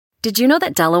Did you know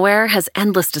that Delaware has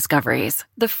endless discoveries?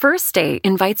 The first state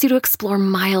invites you to explore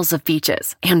miles of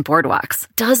beaches and boardwalks,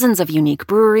 dozens of unique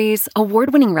breweries,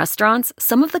 award-winning restaurants,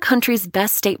 some of the country's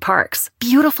best state parks,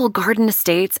 beautiful garden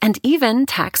estates, and even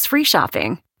tax-free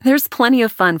shopping. There's plenty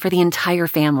of fun for the entire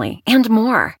family and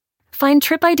more. Find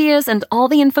trip ideas and all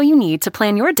the info you need to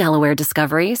plan your Delaware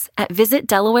discoveries at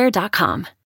visitdelaware.com.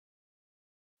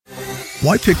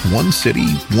 Why pick one city,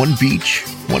 one beach,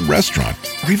 one restaurant,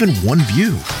 or even one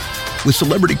view? With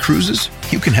Celebrity Cruises,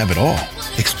 you can have it all.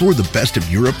 Explore the best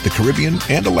of Europe, the Caribbean,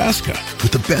 and Alaska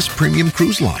with the best premium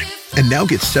cruise line. And now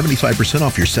get 75%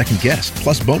 off your second guest,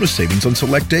 plus bonus savings on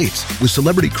select dates with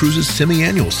Celebrity Cruises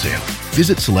semi-annual sale.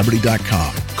 Visit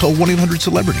Celebrity.com, call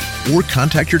 1-800-CELEBRITY, or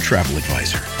contact your travel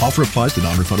advisor. Offer applies to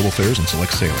non-refundable fares and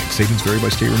select sailing. Savings vary by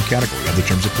stateroom category. Other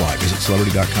terms apply. Visit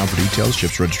Celebrity.com for details.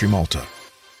 Ships Registry, Malta.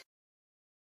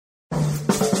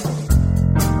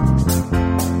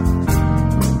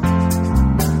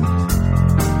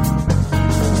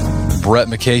 Brett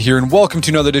McKay here, and welcome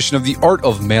to another edition of the Art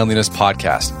of Manliness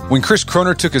podcast. When Chris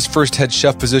Kroner took his first head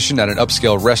chef position at an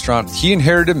upscale restaurant, he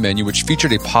inherited a menu which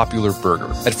featured a popular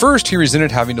burger. At first, he resented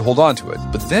having to hold on to it,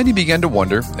 but then he began to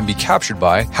wonder and be captured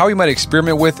by how he might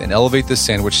experiment with and elevate this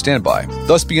sandwich standby.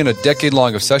 Thus began a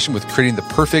decade-long obsession with creating the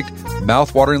perfect,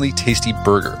 mouth-wateringly tasty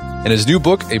burger. In his new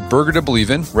book, A Burger to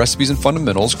Believe In, Recipes and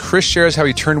Fundamentals, Chris shares how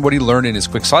he turned what he learned in his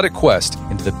quixotic quest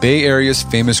into the Bay Area's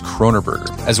famous Kroner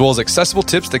burger, as well as accessible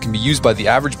tips that can be used by the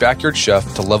average backyard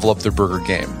chef to level up their burger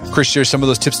game. Chris shares some of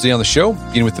those tips today on the show,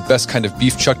 beginning with the best kind of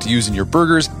beef chuck to use in your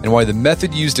burgers and why the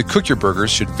method used to cook your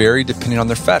burgers should vary depending on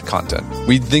their fat content.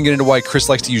 We then get into why Chris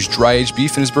likes to use dry-aged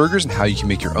beef in his burgers and how you can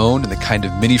make your own and the kind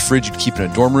of mini fridge you'd keep in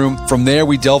a dorm room. From there,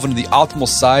 we delve into the optimal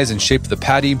size and shape of the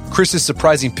patty, Chris's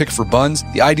surprising pick for buns,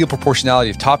 the ideal proportionality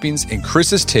of toppings, and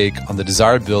Chris's take on the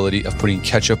desirability of putting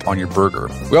ketchup on your burger.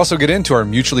 We also get into our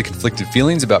mutually conflicted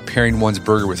feelings about pairing one's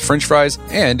burger with French fries,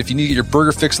 and if you need to get your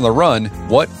burger fix on the run,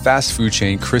 what fast food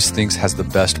chain Chris thinks has the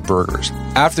best burgers.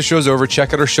 After the show's over,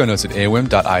 check out our show notes at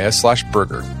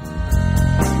aom.is/burger.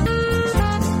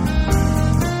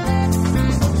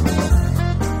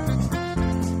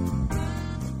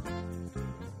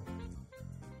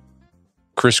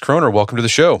 Chris Kroner, welcome to the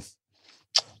show.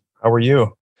 How are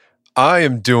you? I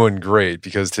am doing great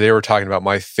because today we're talking about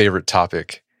my favorite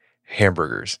topic,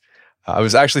 hamburgers. I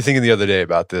was actually thinking the other day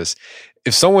about this.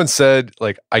 If someone said,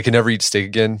 like, I can never eat steak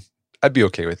again, I'd be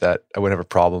okay with that. I wouldn't have a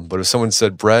problem. But if someone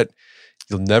said, Brett,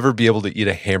 you'll never be able to eat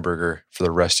a hamburger for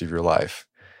the rest of your life,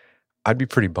 I'd be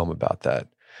pretty bummed about that.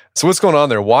 So what's going on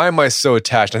there? Why am I so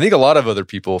attached? I think a lot of other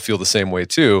people feel the same way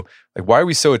too. Like, why are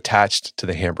we so attached to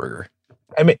the hamburger?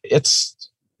 I mean,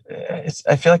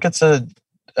 I feel like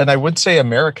and I would say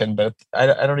American, but I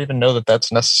don't even know that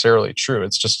that's necessarily true.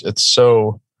 It's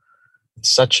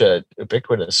such a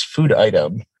ubiquitous food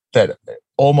item that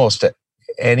almost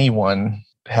anyone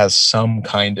has some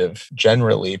kind of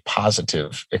generally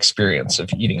positive experience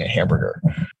of eating a hamburger.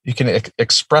 You can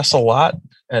express a lot,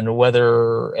 and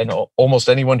almost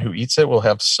anyone who eats it will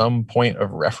have some point of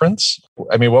reference.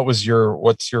 I mean, what's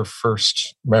your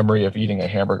first memory of eating a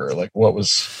hamburger? Like, what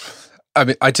was... I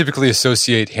mean, I typically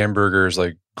associate hamburgers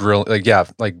like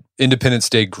Independence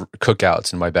Day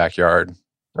cookouts in my backyard,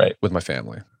 right, with my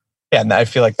family. Yeah, and I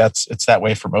feel like it's that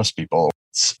way for most people.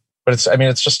 It's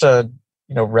just a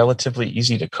relatively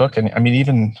easy to cook, and I mean,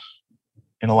 even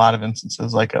in a lot of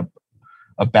instances, like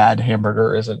a bad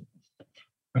hamburger isn't.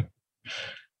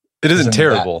 It isn't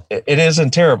terrible. It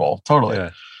isn't terrible, totally. Yeah.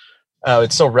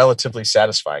 It's still relatively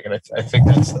satisfying, and I think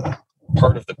that's the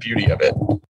part of the beauty of it.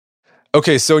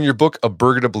 Okay, so in your book, A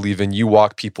Burger to Believe In, you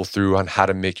walk people through on how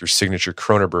to make your signature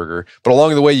Kroner burger. But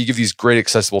along the way, you give these great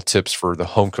accessible tips for the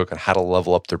home cook on how to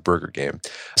level up their burger game.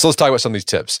 So let's talk about some of these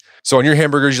tips. So on your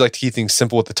hamburgers, you like to keep things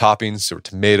simple with the toppings. So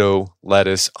tomato,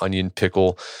 lettuce, onion,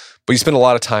 pickle. But you spend a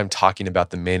lot of time talking about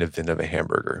the main event of a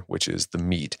hamburger, which is the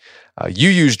meat. You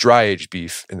use dry-aged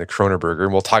beef in the Kroner burger,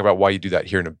 and we'll talk about why you do that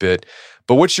here in a bit.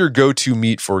 But what's your go-to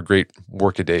meat for a great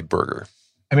workaday burger?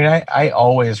 I mean, I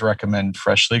always recommend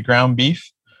freshly ground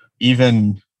beef,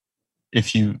 even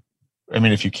if you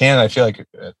can. I feel like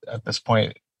at this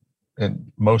point,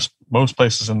 in most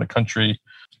places in the country,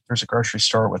 there's a grocery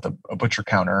store with a butcher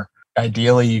counter.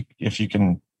 Ideally, if you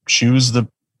can choose the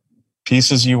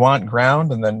pieces you want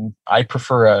ground, and then I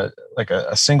prefer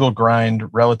a single grind,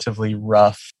 relatively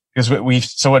rough, because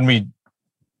when we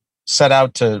set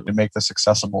out to make this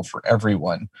accessible for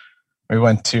everyone, we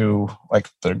went to like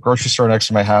the grocery store next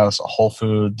to my house, a Whole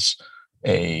Foods,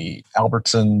 a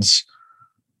Albertsons,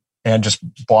 and just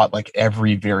bought like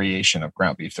every variation of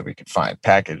ground beef that we could find,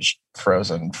 packaged,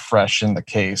 frozen, fresh in the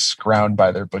case, ground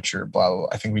by their butcher, blah, blah, blah.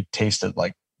 I think we tasted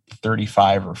like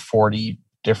 35 or 40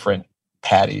 different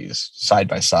patties side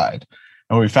by side.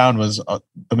 And what we found was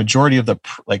the majority of the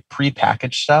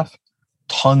pre-packaged stuff,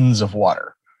 tons of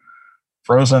water,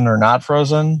 frozen or not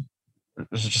frozen.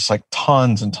 There's just like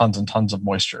tons and tons and tons of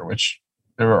moisture, which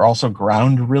they were also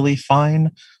ground really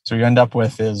fine. So you end up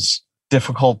with is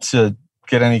difficult to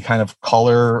get any kind of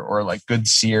color or like good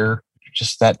sear,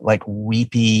 just that like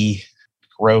weepy,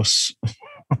 gross.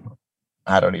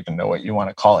 I don't even know what you want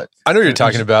to call it. I know what you're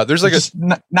talking about. There's like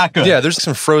not good. Yeah, there's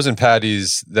some frozen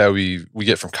patties that we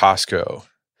get from Costco.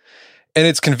 And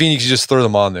it's convenient because you just throw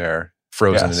them on there,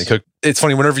 frozen, and they cook. It's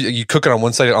funny, whenever you cook it on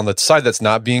one side, on the side that's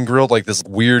not being grilled, like this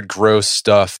weird, gross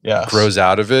stuff grows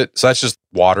out of it. So that's just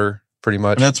water, pretty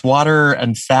much. And that's water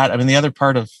and fat. I mean, the other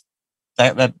part of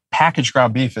that packaged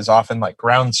ground beef is often like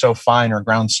ground so fine or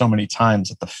ground so many times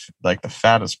that the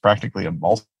fat is practically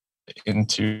emulsed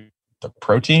into the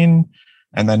protein.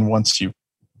 And then once you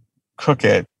cook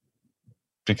it,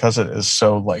 because it is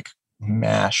so like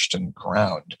mashed and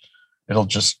ground, it'll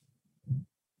just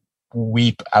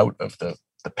weep out of the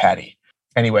patty.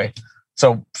 Anyway,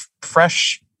 so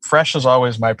fresh is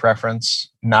always my preference.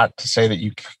 Not to say that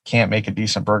you can't make a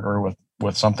decent burger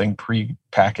with something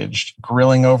pre-packaged.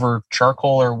 Grilling over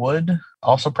charcoal or wood,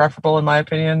 also preferable in my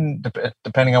opinion,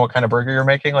 depending on what kind of burger you're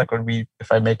making. Like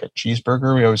if I make a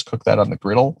cheeseburger, we always cook that on the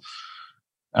griddle.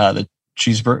 The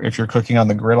cheeseburger, if you're cooking on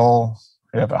the griddle,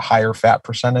 you have a higher fat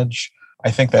percentage.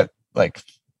 I think that like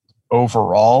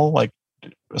overall, like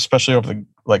especially over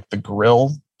the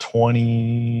grill,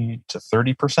 20 to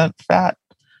 30% fat,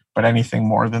 but anything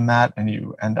more than that, and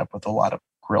you end up with a lot of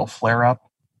grill flare up.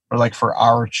 Or like for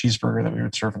our cheeseburger that we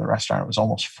would serve in the restaurant, it was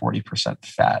almost 40%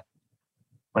 fat,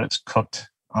 but it's cooked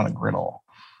on a griddle,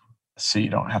 so you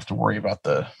don't have to worry about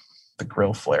the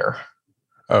grill flare.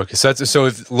 Okay, so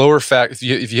if lower fat,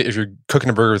 if you're cooking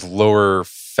a burger with lower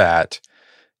fat,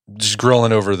 just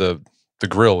grilling over the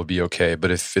grill would be okay.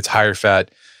 But if it's higher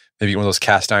fat, maybe one of those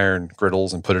cast iron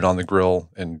griddles and put it on the grill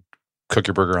and cook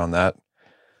your burger on that.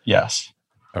 Yes.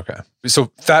 Okay.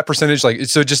 So fat percentage,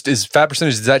 is fat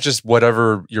percentage, is that just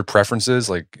whatever your preference is?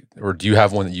 Like, or do you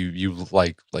have one that you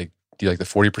like, do you like the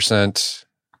 40%?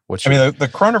 The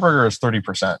Kroner is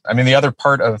 30%. I mean, the other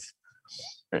part of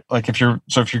like, if you're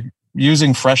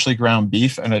using freshly ground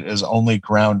beef and it is only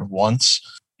ground once,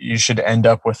 you should end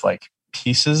up with like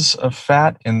pieces of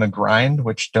fat in the grind,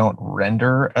 which don't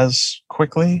render as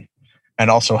quickly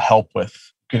and also help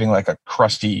with getting like a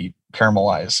crusty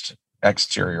caramelized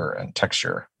exterior and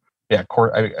texture. Yeah,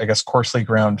 I guess coarsely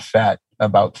ground fat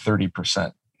about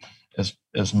 30%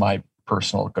 is my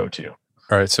personal go-to.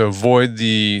 All right, so avoid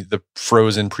the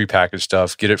frozen prepackaged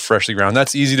stuff. Get it freshly ground.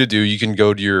 That's easy to do. You can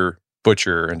go to your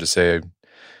butcher and just say,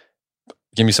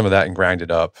 "Give me some of that," and grind it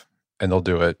up, and they'll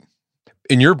do it.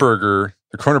 In your burger,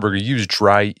 the Kroner burger, you use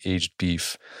dry aged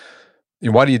beef.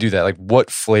 Why do you do that? Like,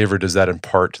 what flavor does that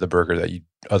impart to the burger that you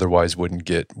otherwise wouldn't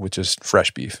get with just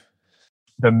fresh beef?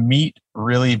 The meat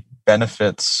really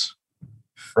benefits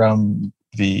from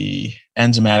the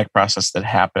enzymatic process that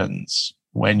happens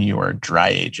when you are dry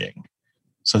aging.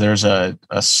 So there's a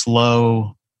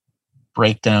slow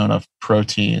breakdown of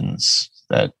proteins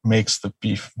that makes the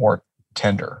beef more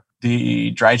tender.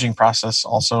 The dry aging process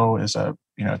also is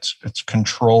it's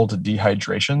controlled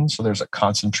dehydration. So there's a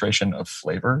concentration of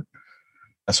flavor.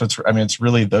 So it's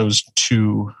really those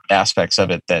two aspects of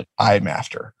it that I'm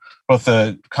after. Both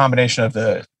the combination of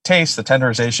the taste, the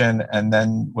tenderization, and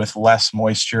then with less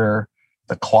moisture,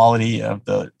 the quality of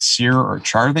the sear or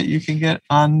char that you can get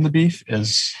on the beef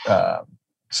is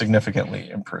significantly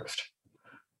improved.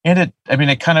 And it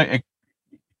 100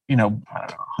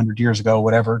 years ago,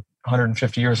 whatever,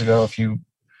 150 years ago, if you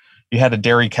had a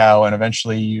dairy cow and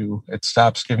eventually it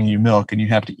stops giving you milk and you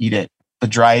have to eat it, the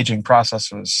dry aging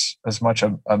process was as much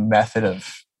a method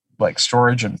of like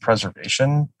storage and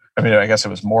preservation. I mean, I guess it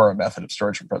was more a method of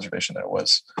storage and preservation than it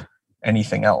was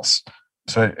anything else.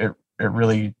 So it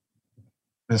really,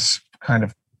 this kind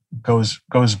of goes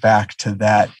back to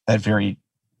that very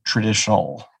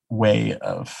traditional way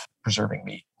of preserving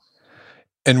meat.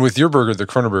 And with your burger, the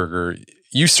Kroner burger,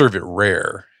 you serve it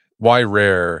rare. Why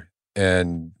rare?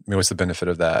 And what's the benefit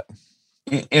of that?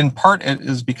 In part, it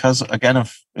is because, again,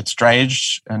 if it's dry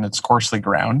aged and it's coarsely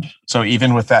ground. So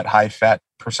even with that high fat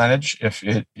percentage, if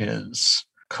it is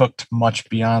cooked much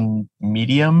beyond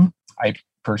medium, I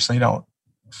personally don't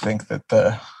think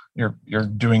that you're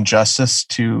doing justice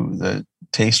to the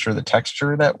taste or the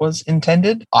texture that was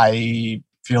intended. I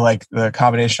feel like the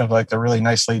combination of like the really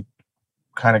nicely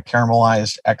kind of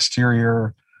caramelized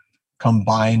exterior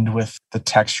combined with the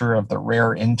texture of the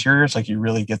rare interiors, like you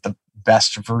really get the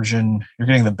best version. You're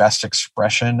getting the best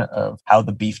expression of how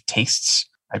the beef tastes.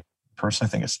 I personally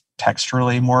think is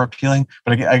texturally more appealing.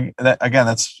 But again,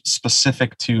 that's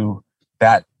specific to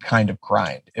that kind of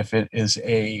grind. If it is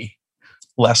a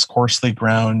less coarsely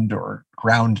ground or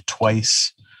ground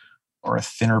twice or a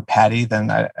thinner patty, then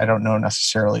I don't know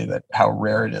necessarily that how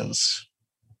rare it is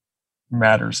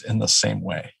matters in the same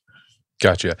way.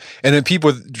 Gotcha. And then people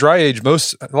with dry age, a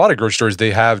lot of grocery stores,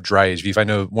 they have dry aged beef. I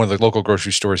know one of the local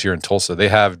grocery stores here in Tulsa, they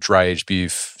have dry aged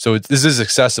beef. So this is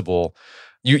accessible.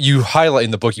 You highlight in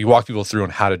the book, you walk people through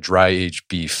on how to dry age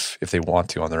beef if they want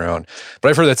to on their own. But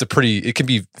I've heard it can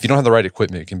be, if you don't have the right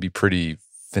equipment, it can be pretty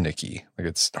finicky. Like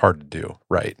it's hard to do,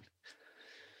 right?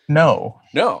 No.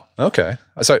 Okay.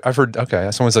 So I've heard,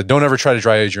 someone's like, don't ever try to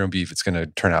dry age your own beef. It's going to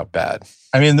turn out bad.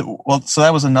 I mean, well, so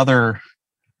that was another,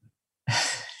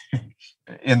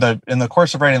 in the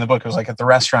course of writing the book, it was like at the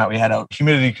restaurant, we had a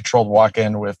humidity controlled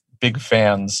walk-in with big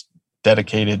fans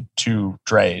dedicated to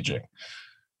dry aging.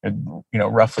 And,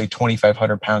 roughly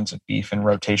 2,500 pounds of beef in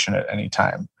rotation at any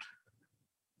time.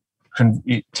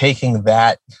 Taking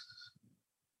that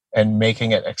and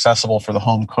making it accessible for the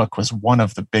home cook was one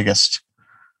of the biggest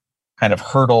kind of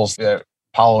hurdles that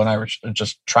Paulo and I were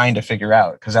just trying to figure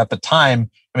out. Because at the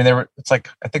time, I mean,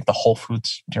 I think the Whole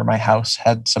Foods near my house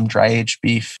had some dry aged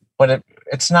beef, but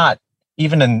it's not,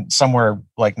 even in somewhere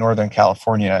like Northern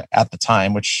California at the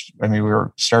time, which, I mean, we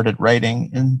started writing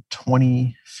in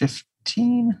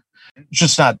 2015.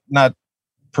 Just not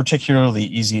particularly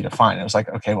easy to find. It was like,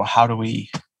 okay, well, how do we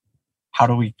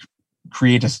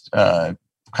create a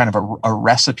kind of a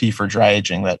recipe for dry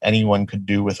aging that anyone could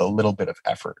do with a little bit of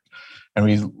effort? And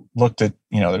we looked at,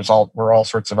 were all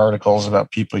sorts of articles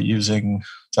about people using,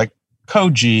 it's like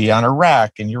koji on a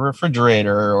rack in your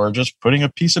refrigerator, or just putting a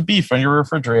piece of beef on your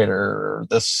refrigerator, or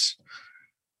there's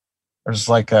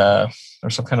some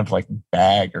kind of like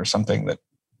bag or something that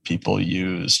people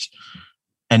used.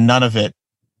 And none of it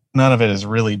is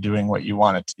really doing what you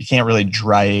want it. You can't really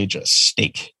dry age a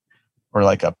steak or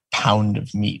like a pound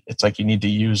of meat. It's like you need to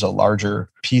use a larger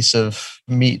piece of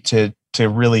meat to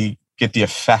really get the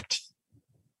effect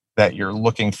that you're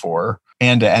looking for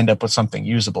and to end up with something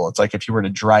usable. It's like if you were to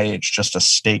dry age just a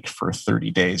steak for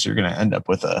 30 days, you're going to end up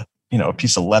with a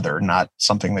piece of leather, not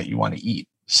something that you want to eat.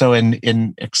 So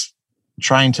in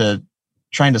trying to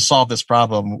solve this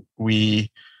problem,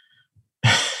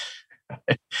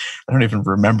 I don't even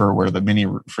remember where the mini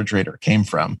refrigerator came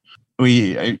from.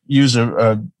 We use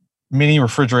a mini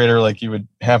refrigerator like you would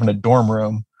have in a dorm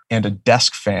room and a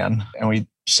desk fan, and we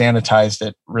sanitized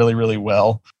it really, really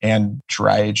well and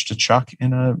dry aged a chuck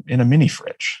in a mini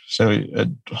fridge. So a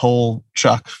whole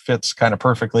chuck fits kind of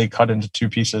perfectly, cut into two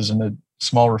pieces in a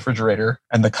small refrigerator.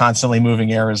 And the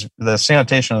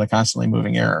sanitation and the constantly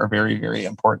moving air are very, very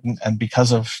important. And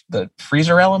because of the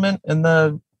freezer element in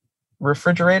the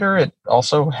refrigerator, it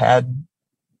also had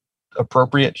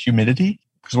appropriate humidity,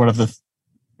 because one of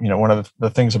the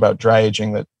things about dry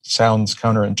aging that sounds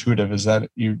counterintuitive is that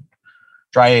you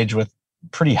dry age with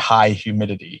pretty high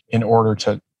humidity in order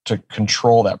to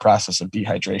control that process of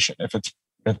dehydration.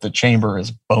 If the chamber is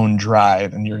bone dry,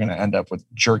 then you're going to end up with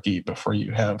jerky before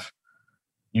you have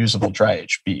usable dry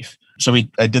aged beef. So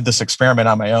I did this experiment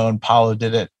on my own. Paulo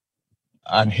did it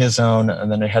on his own,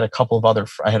 and then I had a couple of other.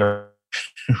 I had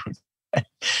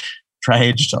dry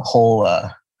aged a whole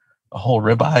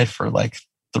ribeye for like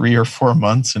 3 or 4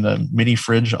 months in a mini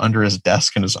fridge under his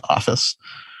desk in his office,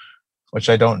 which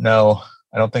I don't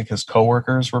think his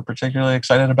coworkers were particularly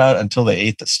excited about until they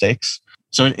ate the steaks.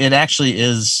 So it actually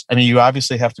is, I mean, you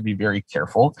obviously have to be very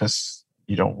careful because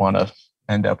you don't want to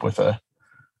end up with a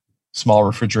small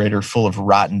refrigerator full of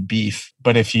rotten beef.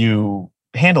 But if you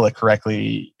handle it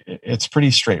correctly, it's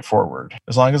pretty straightforward.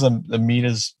 As long as the meat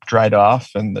is dried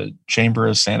off and the chamber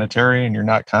is sanitary and you're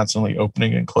not constantly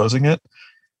opening and closing it.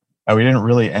 We didn't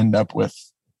really end up with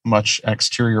much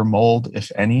exterior mold, if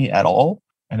any, at all.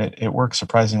 And it worked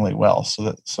surprisingly well. So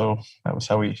that was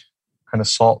how we kind of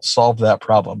solved that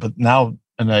problem. But now,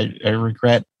 and I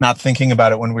regret not thinking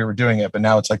about it when we were doing it, but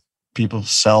now it's like people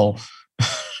sell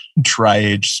dry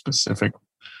age specific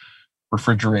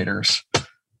refrigerators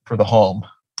for the home.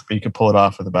 But you could pull it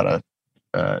off with about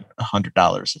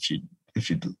 $100 if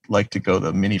you'd like to go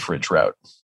the mini fridge route.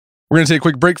 We're going to take a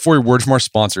quick break for a word from our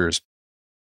sponsors.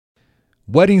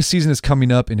 Wedding season is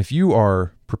coming up, and if you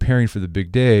are preparing for the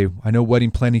big day, I know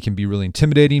wedding planning can be really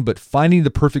intimidating, but finding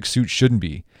the perfect suit shouldn't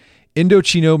be.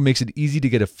 Indochino makes it easy to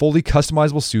get a fully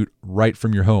customizable suit right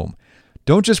from your home.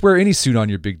 Don't just wear any suit on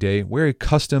your big day, wear a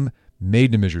custom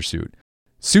made-to-measure suit.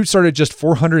 Suits start at just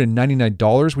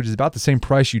 $499, which is about the same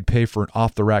price you'd pay for an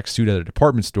off-the-rack suit at a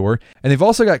department store, and they've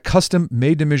also got custom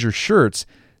made-to-measure shirts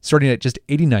starting at just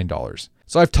 $89.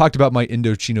 So I've talked about my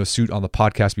Indochino suit on the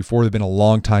podcast before. They've been a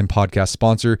long-time podcast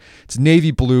sponsor. It's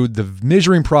navy blue. The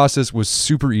measuring process was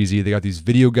super easy. They got these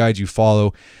video guides you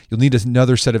follow. You'll need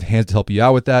another set of hands to help you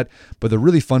out with that. But the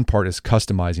really fun part is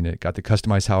customizing it. Got to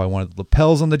customize how I wanted the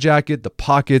lapels on the jacket, the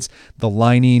pockets, the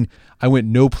lining. I went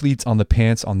no pleats on the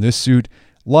pants on this suit.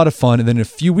 A lot of fun. And then in a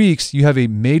few weeks, you have a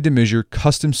made-to-measure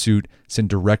custom suit sent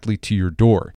directly to your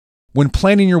door. When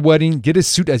planning your wedding, get a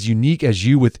suit as unique as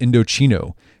you with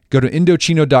Indochino. Go to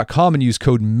Indochino.com and use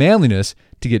code manliness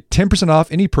to get 10%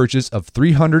 off any purchase of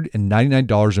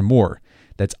 $399 or more.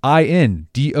 That's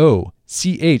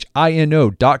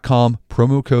INDOCHINO.com,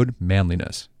 promo code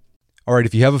manliness. All right,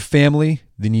 if you have a family,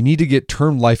 then you need to get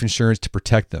term life insurance to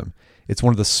protect them. It's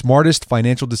one of the smartest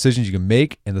financial decisions you can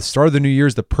make, and the start of the new year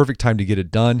is the perfect time to get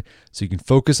it done so you can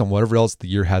focus on whatever else the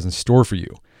year has in store for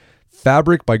you.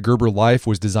 Fabric by Gerber Life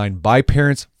was designed by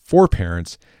parents for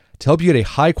parents to help you get a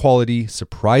high-quality,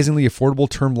 surprisingly affordable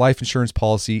term life insurance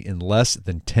policy in less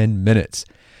than 10 minutes.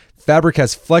 Fabric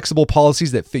has flexible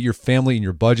policies that fit your family and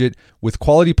your budget, with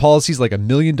quality policies like $1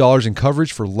 million in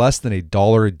coverage for less than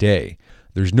 $1 a day.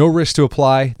 There's no risk to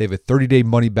apply. They have a 30-day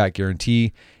money-back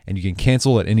guarantee, and you can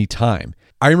cancel at any time.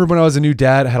 I remember when I was a new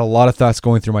dad, I had a lot of thoughts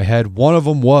going through my head. One of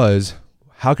them was,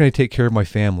 how can I take care of my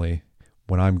family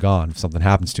when I'm gone if something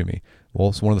happens to me?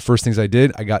 Well, so one of the first things I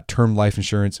did, I got term life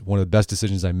insurance, one of the best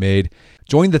decisions I made.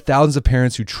 Join the thousands of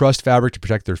parents who trust Fabric to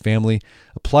protect their family.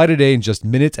 Apply today in just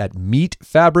minutes at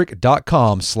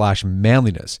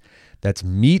meetfabric.com/manliness. That's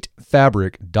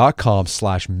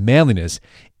meetfabric.com/manliness.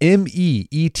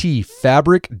 MEET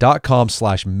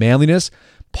fabric.com/manliness.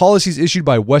 Policies issued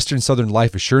by Western Southern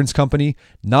Life Assurance Company,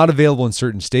 not available in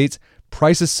certain states.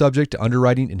 Prices subject to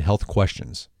underwriting and health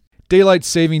questions. Daylight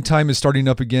saving time is starting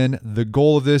up again. The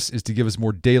goal of this is to give us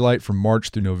more daylight from March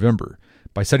through November.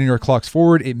 By setting our clocks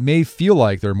forward, it may feel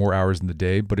like there are more hours in the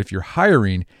day, but if you're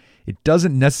hiring, it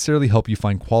doesn't necessarily help you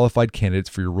find qualified candidates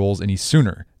for your roles any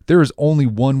sooner. There is only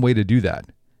one way to do that: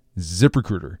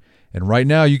 ZipRecruiter. And right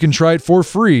now you can try it for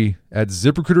free at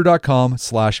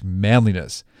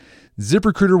ZipRecruiter.com/manliness.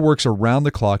 ZipRecruiter works around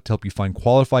the clock to help you find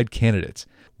qualified candidates.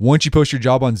 Once you post your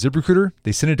job on ZipRecruiter,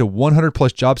 they send it to 100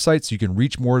 plus job sites so you can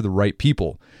reach more of the right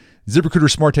people.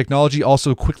 ZipRecruiter's smart technology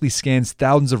also quickly scans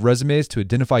thousands of resumes to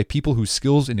identify people whose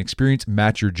skills and experience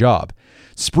match your job.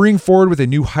 Spring forward with a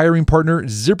new hiring partner,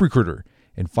 ZipRecruiter,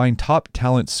 and find top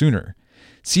talent sooner.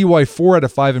 See why 4 out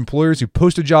of 5 employers who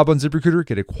post a job on ZipRecruiter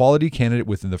get a quality candidate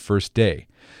within the first day.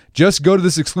 Just go to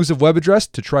this exclusive web address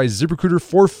to try ZipRecruiter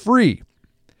for free.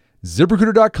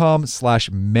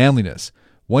 ZipRecruiter.com/manliness.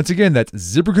 Once again, that's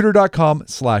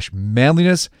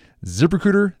ZipRecruiter.com/manliness.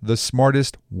 ZipRecruiter, the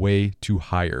smartest way to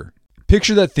hire.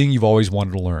 Picture that thing you've always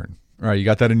wanted to learn. All right, you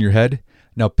got that in your head?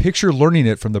 Now picture learning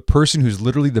it from the person who's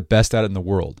literally the best at it in the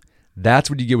world. That's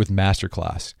what you get with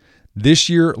Masterclass. This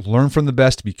year, learn from the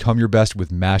best to become your best with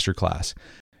Masterclass.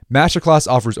 Masterclass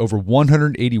offers over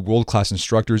 180 world-class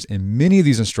instructors, and many of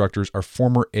these instructors are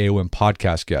former AOM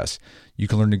podcast guests. You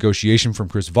can learn negotiation from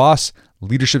Chris Voss,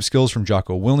 leadership skills from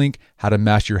Jocko Willink, how to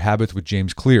master your habits with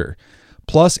James Clear.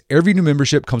 Plus, every new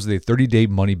membership comes with a 30-day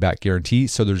money-back guarantee,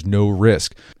 so there's no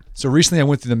risk. So recently I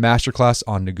went through the masterclass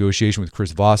on negotiation with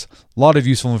Chris Voss. A lot of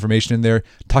useful information in there.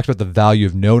 Talked about the value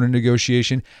of no in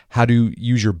negotiation, how to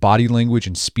use your body language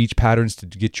and speech patterns to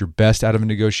get your best out of a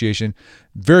negotiation.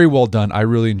 Very well done. I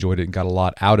really enjoyed it and got a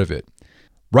lot out of it.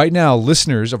 Right now,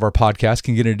 listeners of our podcast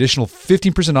can get an additional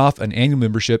 15% off an annual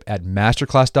membership at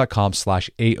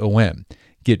masterclass.com/AOM.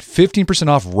 Get 15%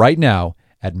 off right now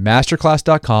at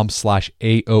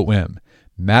masterclass.com/AOM.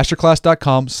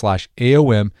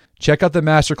 Masterclass.com/AOM. Check out the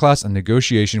masterclass on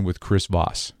negotiation with Chris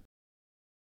Voss.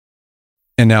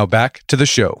 And now back to the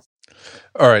show.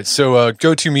 All right, so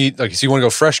go-to meat, so you want to go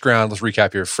fresh ground. Let's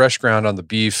recap here. Fresh ground on the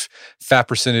beef, fat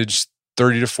percentage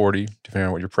 30 to 40, depending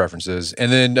on what your preference is.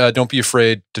 And then don't be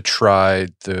afraid to try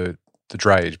the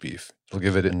dry aged beef. It'll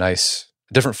give it a nice,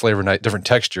 different flavor, different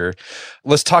texture.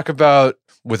 Let's talk about,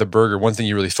 with a burger, one thing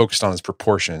you really focused on is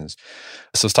proportions.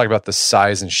 So let's talk about the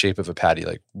size and shape of a patty.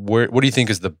 Like, what do you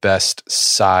think is the best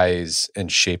size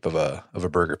and shape of a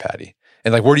burger patty?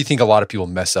 And like, where do you think a lot of people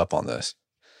mess up on this?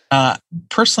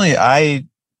 Personally, I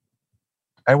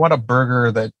want a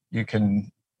burger that you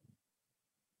can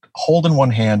hold in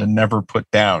one hand and never put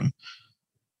down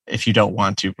if you don't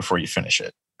want to before you finish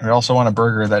it. I also want a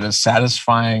burger that is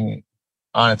satisfying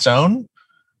on its own,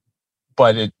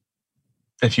 but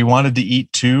if you wanted to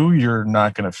eat 2, you're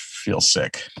not going to feel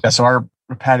sick. Yeah, so our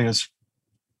patty is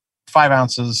 5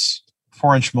 ounces,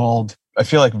 4-inch mold. I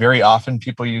feel like very often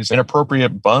people use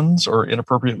inappropriate buns or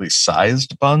inappropriately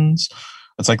sized buns.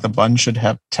 It's like the bun should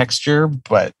have texture,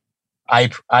 but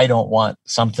I don't want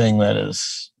something that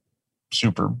is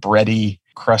super bready,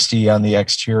 crusty on the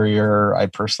exterior. I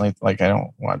personally I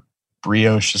don't want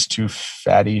brioche is too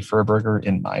fatty for a burger,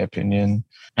 in my opinion.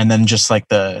 And then just like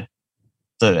the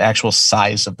actual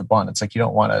size of the bun. It's like you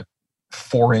don't want a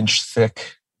 4-inch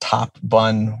thick top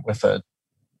bun with a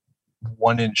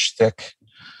 1-inch thick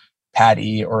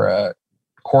patty, or a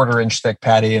 1/4-inch thick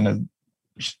patty and a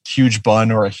huge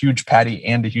bun, or a huge patty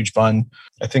and a huge bun.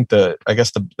 I think the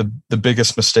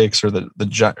biggest mistakes are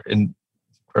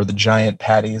the giant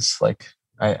patties. Like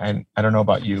I don't know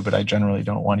about you, but I generally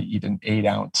don't want to eat an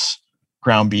 8-ounce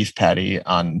ground beef patty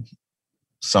on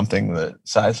something the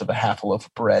size of a half a loaf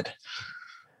of bread.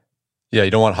 Yeah,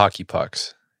 you don't want hockey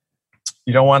pucks.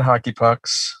 You don't want hockey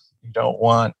pucks. You don't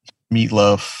want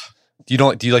meatloaf. Do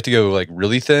you like to go like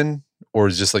really thin, or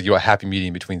is it just like you a happy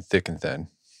medium between thick and thin?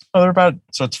 Oh,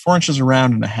 it's 4 inches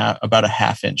around and about a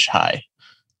 1/2 inch high.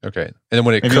 Okay. And then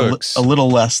when it maybe cooks, a little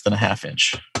less than a 1/2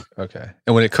 inch. Okay.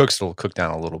 And when it cooks, it'll cook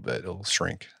down a little bit. It'll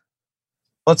shrink.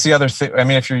 That's the other thing. I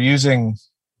mean, if you're using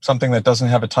something that doesn't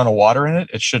have a ton of water in it,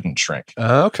 it shouldn't shrink.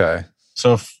 Okay.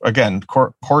 So again,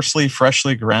 coarsely,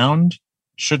 freshly ground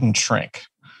shouldn't shrink.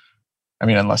 I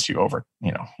mean, unless you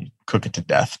you cook it to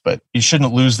death, but you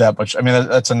shouldn't lose that much. I mean,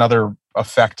 that's another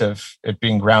effect of it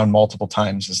being ground multiple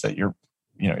times, is that you're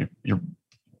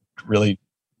really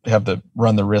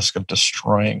run the risk of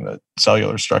destroying the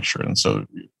cellular structure. And so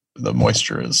the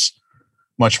moisture is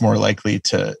much more likely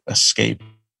to escape.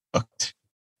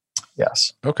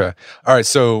 Yes. Okay. All right.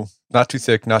 So not too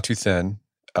thick, not too thin,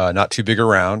 not too big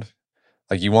around.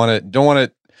 Like don't want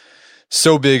it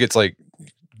so big it's like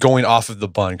going off of the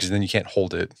bun, because then you can't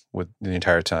hold it with the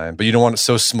entire time. But you don't want it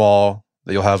so small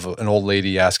that you'll have an old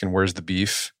lady asking, "Where's the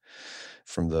beef?"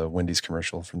 from the Wendy's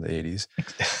commercial from the 80s.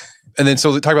 And then,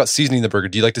 so talk about seasoning the burger.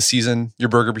 Do you like to season your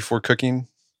burger before cooking?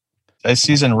 I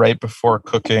season right before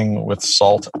cooking with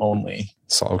salt only.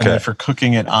 So, okay. And if you're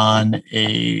cooking it on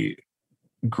a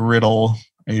griddle,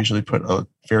 I usually put a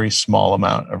very small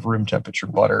amount of room temperature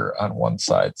butter on one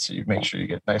side. So you make sure you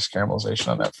get nice caramelization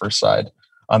on that first side.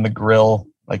 On the grill,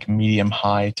 like medium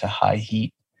high to high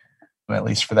heat, at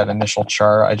least for that initial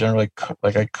char. I generally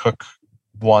cook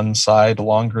one side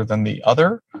longer than the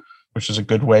other, which is a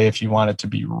good way if you want it to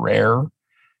be rare.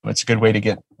 It's a good way to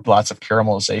get lots of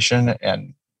caramelization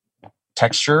and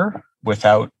texture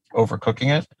without overcooking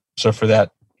it. So for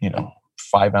that,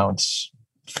 5-ounce,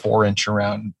 4-inch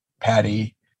around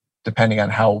patty, depending on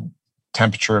how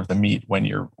temperature of the meat when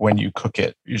you cook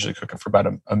it, usually cook it for about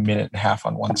a minute and a half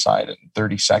on one side and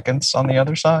 30 seconds on the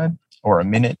other side, or a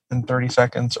minute and 30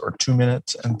 seconds, or 2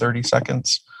 minutes and 30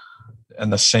 seconds.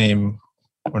 And the same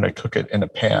when I cook it in a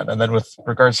pan. And then with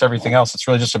regards to everything else, it's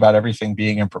really just about everything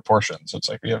being in proportion. So it's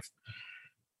like you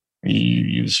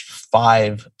use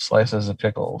 5 slices of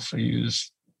pickles. We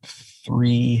use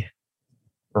 3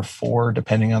 or 4,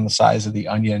 depending on the size of the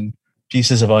onion,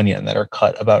 pieces of onion that are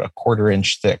cut about a 1/4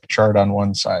 inch thick, charred on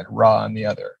one side, raw on the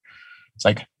other. It's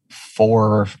like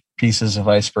 4 pieces of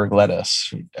iceberg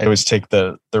lettuce. I always take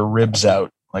the ribs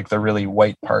out, like the really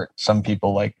white part. Some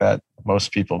people like that.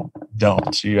 Most people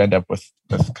don't. So you end up with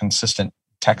consistent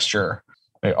texture.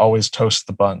 I always toast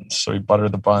the buns. So we butter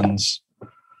the buns,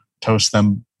 toast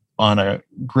them on a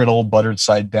griddle, buttered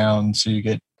side down. So you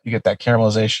get that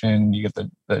caramelization, you get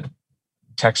the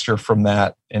texture from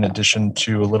that, in addition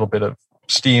to a little bit of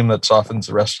steam that softens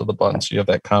the rest of the bun. So you have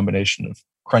that combination of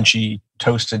crunchy,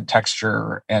 toasted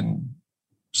texture and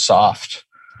soft,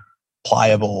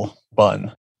 pliable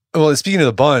bun. Well, speaking of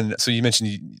the bun, so you mentioned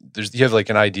you have like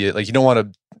an idea, like you don't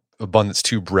want a bun that's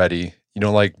too bready. You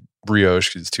don't like brioche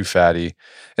because it's too fatty.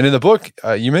 And in the book,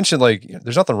 you mentioned like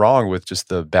there's nothing wrong with just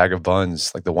the bag of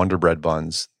buns, like the Wonder Bread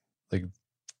buns. Like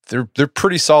they're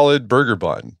pretty solid burger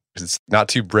bun. It's not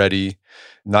too bready,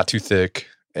 not too thick,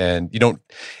 and you don't.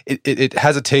 It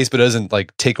has a taste, but it doesn't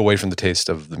like take away from the taste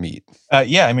of the meat.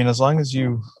 Yeah, I mean, as long as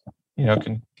you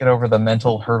can get over the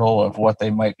mental hurdle of what they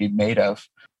might be made of.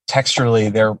 Texturally,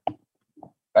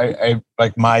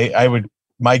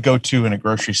 my go-to in a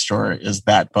grocery store is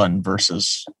that bun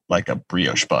versus like a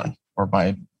brioche bun, or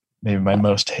maybe my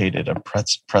most hated, a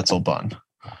pretzel bun.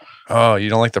 Oh, you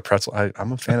don't like the pretzel?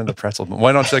 I'm a fan of the pretzel bun.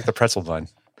 Why don't you like the pretzel bun?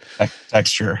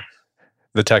 Texture.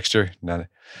 The texture? None.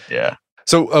 Yeah.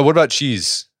 So what about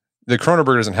cheese? The Corona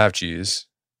burger doesn't have cheese,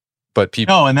 but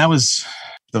people... No, and that was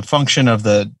the function of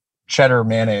the cheddar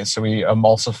mayonnaise. So we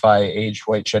emulsify aged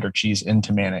white cheddar cheese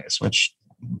into mayonnaise, which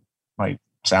might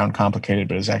sound complicated,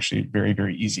 but is actually very,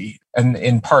 very easy. And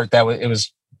in part it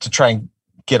was to try and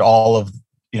get all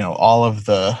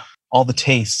the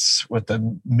tastes with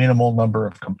the minimal number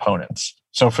of components.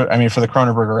 So for the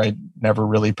Corona burger, I never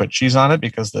really put cheese on it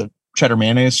because the cheddar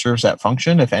mayonnaise serves that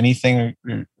function. If anything,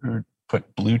 we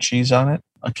put blue cheese on it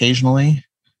occasionally.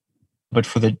 But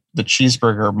for the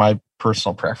cheeseburger, my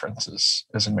personal preference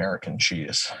is American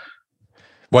cheese.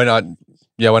 Why not?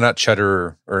 Yeah, why not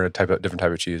cheddar or a different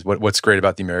type of cheese? What's great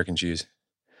about the American cheese?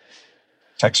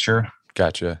 Texture.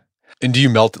 Gotcha. And do you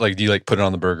melt? Like, do you like put it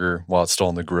on the burger while it's still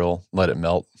on the grill, let it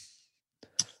melt?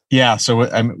 Yeah. So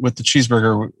with the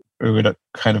cheeseburger, we would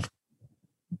kind of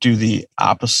do the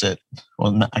opposite.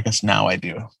 Well, I guess now I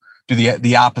do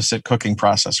the opposite cooking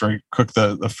process, where you cook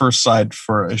the first side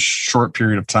for a short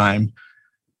period of time,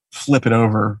 flip it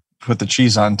over, put the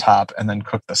cheese on top, and then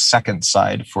cook the second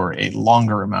side for a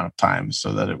longer amount of time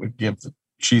so that it would give the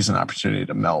cheese an opportunity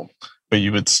to melt. But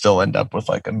you would still end up with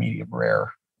like a medium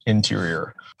rare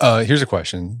interior. Here's a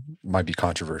question, might be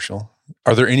controversial.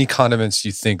 Are there any condiments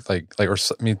you think by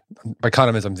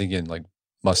condiments I'm thinking like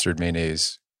mustard,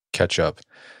 mayonnaise, ketchup,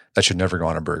 that should never go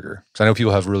on a burger? Because I know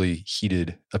people have really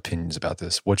heated opinions about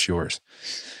this. What's yours?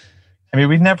 I mean,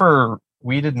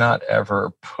 we did not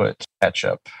ever put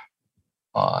ketchup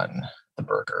on the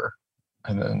burger.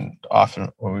 And then often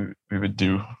when we would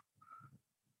do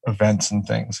events and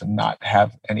things and not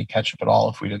have any ketchup at all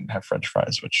if we didn't have French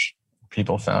fries, which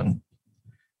people found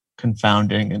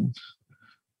confounding and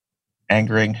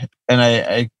angering. And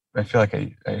I feel like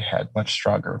I had much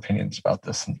stronger opinions about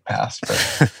this in the past,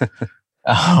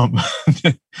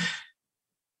 but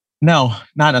no,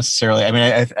 not necessarily. I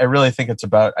mean, I really think it's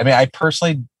about, I mean, I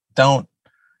personally I'm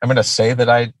going to say that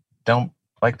I don't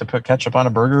like to put ketchup on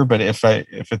a burger, but if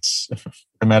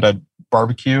I'm at a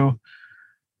barbecue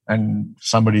and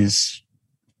somebody's,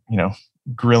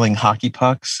 grilling hockey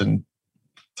pucks and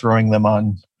throwing them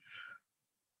on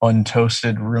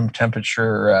untoasted room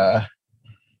temperature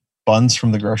buns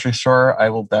from the grocery store, I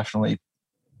will definitely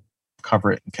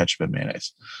cover it in ketchup and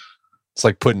mayonnaise. It's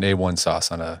like putting A1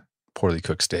 sauce on a poorly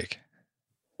cooked steak.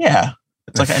 Yeah.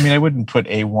 It's like, I mean, I wouldn't put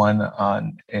A1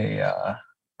 on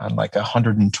on like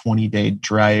 120-day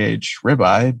dry age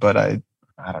ribeye, but I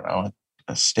don't know,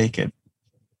 a steak at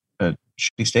a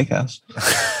shitty steakhouse.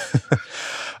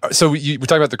 So we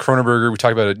talked about the Kroner burger. We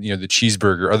talked about the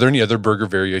cheeseburger. Are there any other burger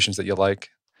variations that you like?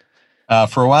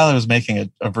 For a while, I was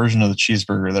making a version of the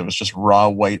cheeseburger that was just raw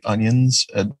white onions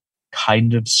and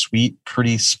kind of sweet,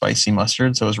 pretty spicy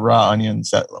mustard. So it was raw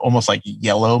onions, that almost like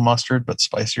yellow mustard, but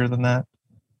spicier than that,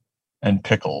 and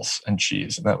pickles and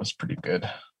cheese. And that was pretty good.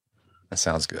 That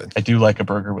sounds good. I do like a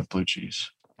burger with blue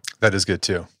cheese. That is good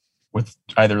too. With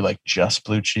either like just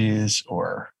blue cheese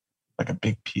or like a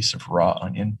big piece of raw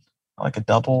onion. I like a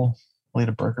double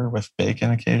plate burger with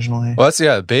bacon occasionally. Well,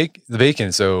 the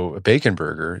bacon. So a bacon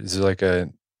burger, is there like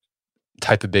a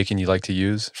type of bacon you like to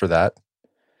use for that?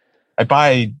 I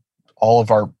buy all of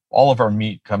our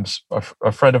meat comes.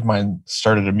 A friend of mine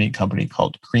started a meat company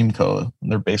called Creamco,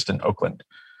 and they're based in Oakland.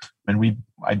 And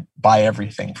I buy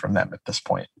everything from them at this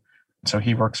point. So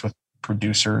he works with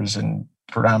producers, and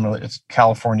predominantly it's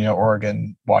California,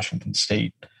 Oregon, Washington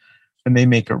State, and they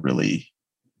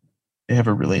have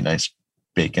a really nice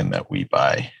bacon that we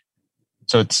buy.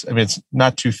 So it's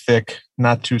not too thick,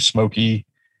 not too smoky,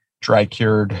 dry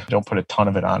cured. I don't put a ton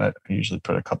of it on it. I usually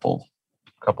put a couple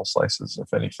slices,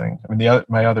 if anything. I mean,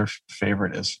 my other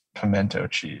favorite is pimento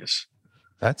cheese.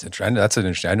 That's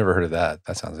interesting. I never heard of that.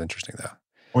 That sounds interesting though.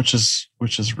 Which is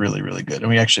really, really good. And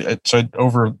we actually,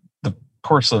 over the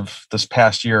course of this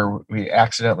past year, we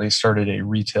accidentally started a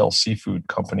retail seafood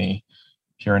company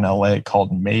here in LA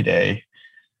called Mayday,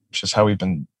 which is how we've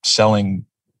been selling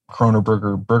Kroner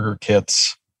burger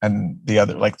kits and the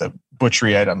other, like the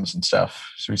butchery items and stuff.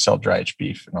 So we sell dry aged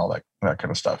beef and all that kind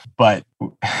of stuff. But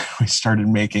we started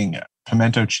making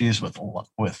pimento cheese with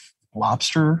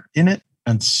lobster in it.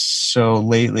 And so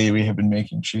lately we have been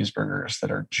making cheeseburgers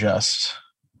that are just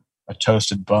a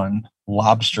toasted bun,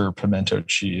 lobster pimento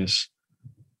cheese,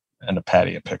 and a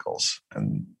patty of pickles.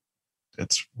 And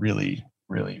it's really,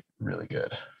 really, really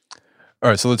good. All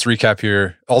right, so let's recap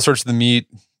here. All sorts of the meat,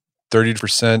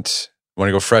 30%. Want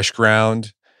to go fresh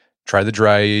ground, try the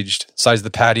dry aged. Size of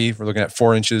the patty, we're looking at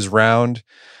 4 inches round.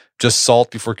 Just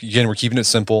salt we're keeping it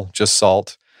simple, just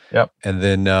salt. Yep. And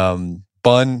then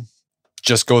bun,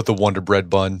 just go with the Wonder Bread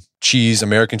bun. Cheese,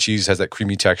 American cheese has that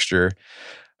creamy texture.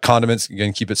 Condiments,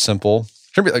 again, keep it simple.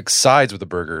 Can be like sides with a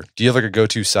burger. Do you have like a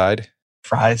go-to side?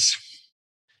 Fries.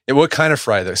 Yeah, what kind of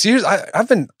fry though? See,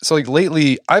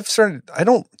 lately I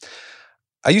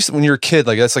used to, when you're a kid,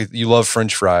 like that's like you love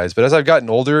French fries. But as I've gotten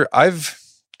older, I've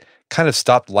kind of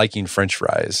stopped liking French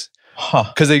fries.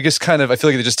 Because they just I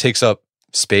feel like it just takes up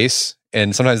space.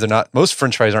 And sometimes most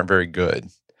French fries aren't very good.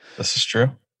 This is true.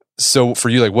 So for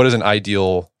you, like what is an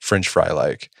ideal French fry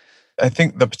like? I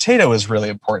think the potato is really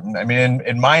important. I mean,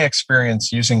 in my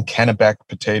experience using Kennebec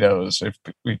potatoes, if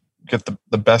we get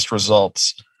the best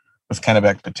results with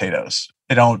Kennebec potatoes.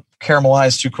 They don't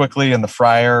caramelize too quickly in the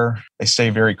fryer. They stay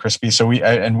very crispy. So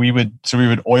we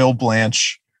would oil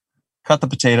blanch, cut the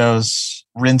potatoes,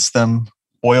 rinse them,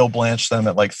 oil blanch them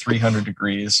at like 300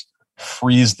 degrees,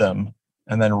 freeze them,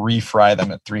 and then refry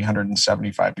them at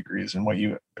 375 degrees. And what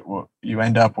you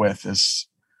end up with is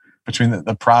between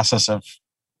the process of,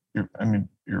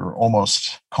 you're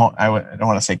almost, I don't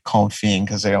want to say confit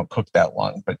because they don't cook that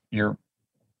long, but you're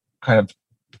kind of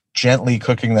gently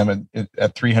cooking them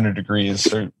at 300 degrees.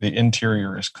 So the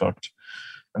interior is cooked.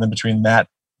 And then between that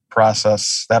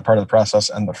process, that part of the process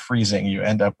and the freezing, you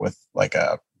end up with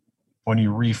when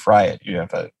you refry it, you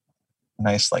have a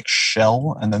nice like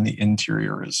shell, and then the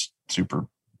interior is super,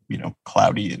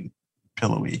 cloudy and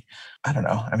pillowy. I don't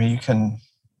know. I mean,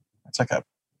 it's like a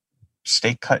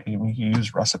steak cut. You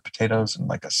use russet potatoes, and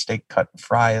like a steak cut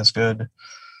fry is good.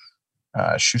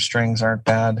 Shoestrings aren't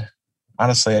bad.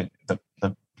 Honestly, the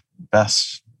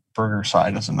best burger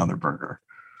side is another burger.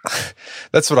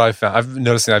 That's what I've found. I've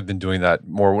noticed I've been doing that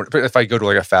more. If I go to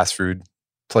like a fast food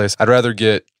place, I'd rather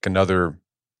get another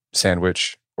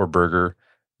sandwich or burger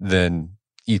than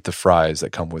eat the fries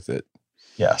that come with it.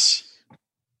 Yes.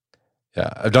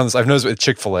 Yeah, I've done this. I've noticed with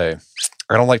Chick-fil-A.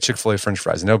 I don't like Chick-fil-A French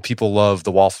fries. I know people love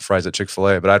the waffle fries at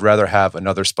Chick-fil-A, but I'd rather have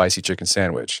another spicy chicken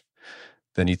sandwich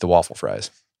than eat the waffle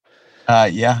fries.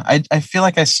 Yeah, I feel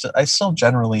like I still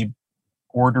generally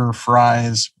order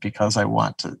fries because I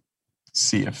want to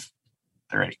see if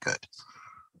they're any good,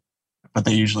 but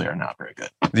they usually are not very good.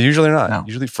 They usually are not. No,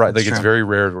 usually fried. Like, it's very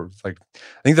rare. Like,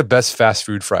 I think the best fast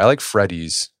food fry. I like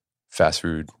Freddy's fast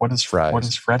food. What is fries? What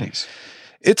is Freddy's?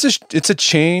 It's a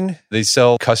chain. They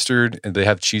sell custard and they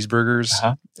have cheeseburgers.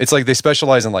 Uh-huh. It's like they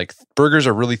specialize in like burgers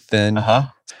are really thin,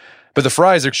 but the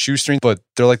fries are shoestring, but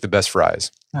they're like the best fries.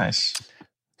 Nice.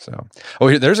 So,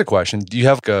 here, there's a question. Do you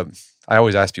have I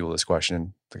always ask people this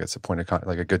question. I think it's a point of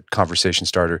like a good conversation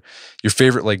starter. Your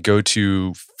favorite like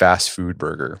go-to fast food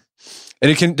burger, and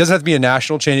it doesn't have to be a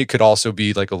national chain. It could also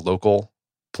be like a local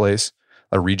place,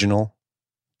 a regional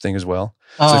thing as well.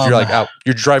 So if you're like out,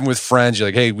 you're driving with friends, you're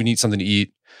like, hey, we need something to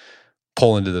eat.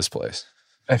 Pull into this place.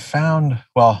 I found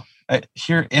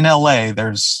here in LA.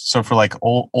 For like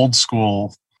old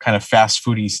school kind of fast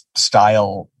foodie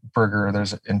style burger.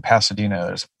 In Pasadena.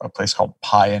 There's a place called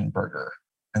Pie and Burger.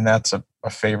 And that's a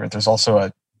favorite. There's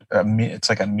also it's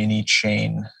like a mini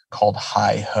chain called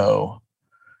Hi Ho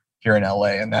here in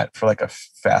LA. And that for like a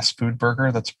fast food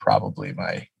burger, that's probably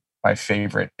my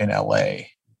favorite in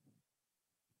LA.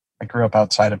 I grew up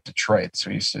outside of Detroit,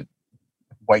 so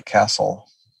White Castle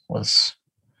was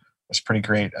pretty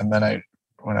great. And then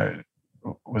when I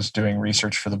was doing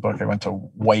research for the book, I went to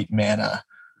White Manna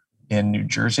in New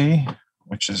Jersey,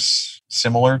 which is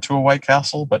similar to a White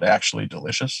Castle, but actually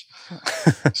delicious.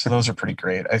 So those are pretty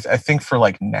great. I think for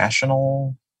like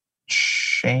national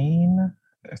chain,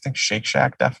 I think Shake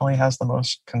Shack definitely has the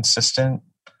most consistent,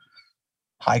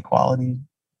 high quality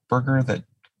burger that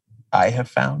I have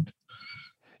found.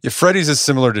 Yeah, Freddy's is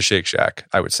similar to Shake Shack,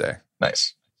 I would say.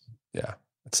 Nice. Yeah,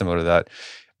 it's similar to that.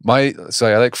 So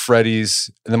I like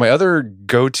Freddy's, and then my other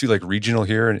go-to like regional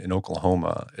here in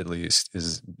Oklahoma, at least,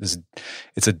 is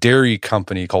it's a dairy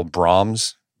company called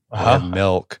Brahms. They have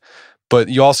milk, but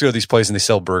you also go to these places and they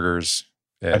sell burgers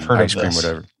and I've heard ice of cream, this.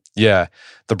 whatever. Yeah,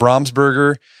 the Brahms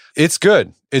burger, it's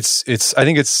good. It's I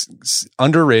think it's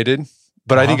underrated,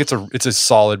 but I think it's a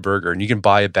solid burger, and you can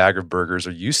buy a bag of burgers,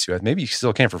 or used to. Maybe you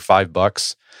still can for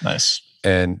 $5. Nice.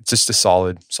 And it's just a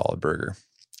solid burger.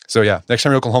 So yeah, next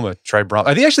time you're in Oklahoma, try Brahms.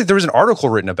 I think actually there was an article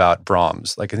written about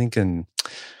Brahms. I think it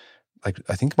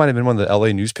might have been one of the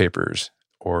LA newspapers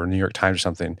or New York Times or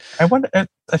something. I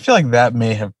feel like that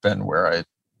may have been where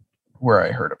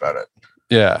I heard about it.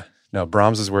 Yeah. No,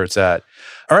 Brahms is where it's at.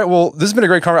 All right. Well, this has been a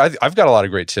great conversation. I've got a lot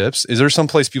of great tips. Is there some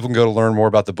place people can go to learn more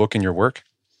about the book and your work?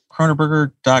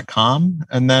 Kronerburger.com.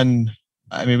 And then,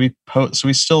 we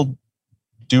still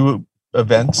do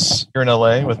events here in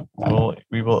LA.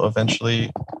 We will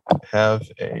eventually have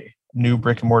a new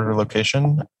brick and mortar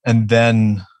location. And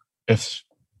then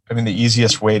the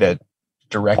easiest way to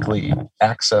directly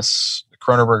access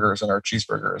Kroner Burgers and our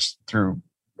cheeseburgers through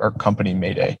our company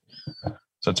Mayday.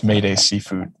 So it's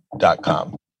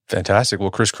maydayseafood.com. Fantastic.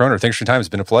 Well, Chris Kroner, thanks for your time. It's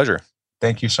been a pleasure.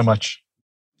 Thank you so much.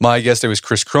 My guest today was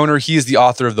Chris Kroner. He is the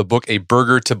author of the book, A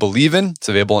Burger to Believe In. It's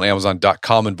available on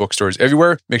Amazon.com and bookstores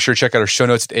everywhere. Make sure to check out our show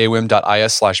notes at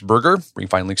aom.is/burger, where you can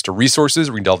find links to resources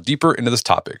where we can delve deeper into this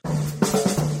topic.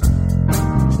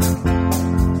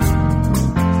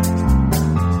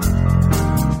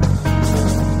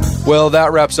 Well,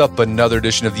 that wraps up another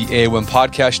edition of the AOM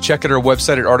podcast. Check out our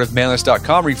website at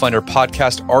artofmanliness.com, where you find our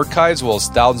podcast archives, as well as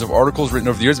thousands of articles written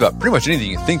over the years about pretty much anything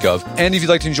you can think of. And if you'd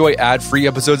like to enjoy ad-free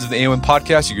episodes of the AOM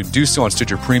podcast, you can do so on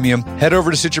Stitcher Premium. Head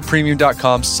over to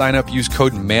StitcherPremium.com, sign up, use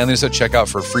code manliness at checkout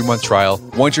for a free month trial.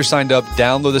 Once you're signed up,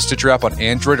 download the Stitcher app on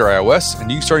Android or iOS, and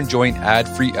you can start enjoying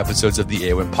ad-free episodes of the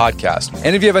AOM podcast.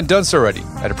 And if you haven't done so already,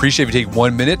 I'd appreciate if you take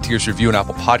 1 minute to give us a review on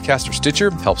Apple Podcasts or Stitcher.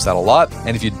 It helps out a lot.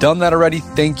 And if you've done that already,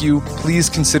 thank you. Please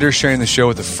consider sharing the show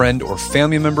with a friend or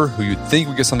family member who you'd think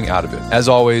would get something out of it. As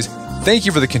always, thank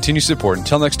you for the continued support.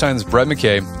 Until next time, this is Brett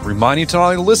McKay, reminding you to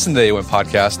not only listen to the AOM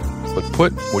podcast, but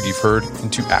put what you've heard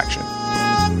into action.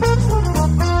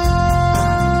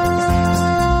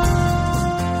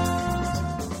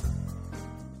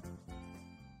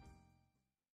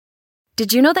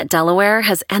 Did you know that Delaware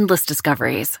has endless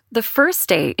discoveries? The first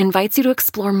state invites you to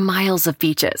explore miles of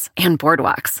beaches and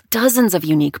boardwalks, dozens of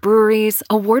unique breweries,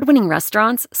 award-winning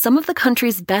restaurants, some of the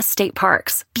country's best state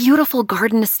parks, beautiful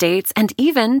garden estates, and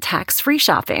even tax-free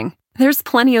shopping. There's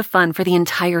plenty of fun for the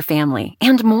entire family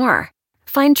and more.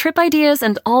 Find trip ideas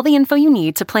and all the info you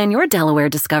need to plan your Delaware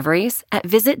discoveries at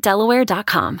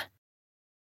visitdelaware.com.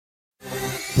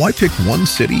 Why pick one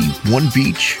city, one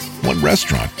beach, one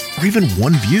restaurant, or even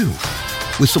one view?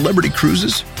 With Celebrity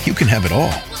Cruises, you can have it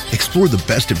all. Explore the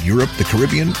best of Europe, the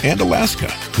Caribbean, and Alaska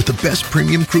with the best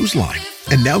premium cruise line.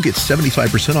 And now get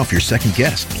 75% off your second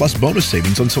guest, plus bonus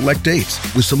savings on select dates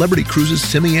with Celebrity Cruises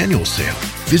semi-annual sale.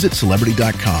 Visit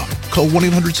Celebrity.com, call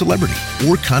 1-800-CELEBRITY,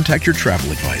 or contact your travel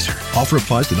advisor. Offer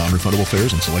applies to non-refundable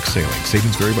fares and select sailing.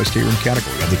 Savings vary by state room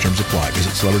category. Other terms apply.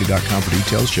 Visit Celebrity.com for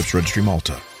details. Ships Registry,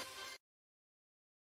 Malta.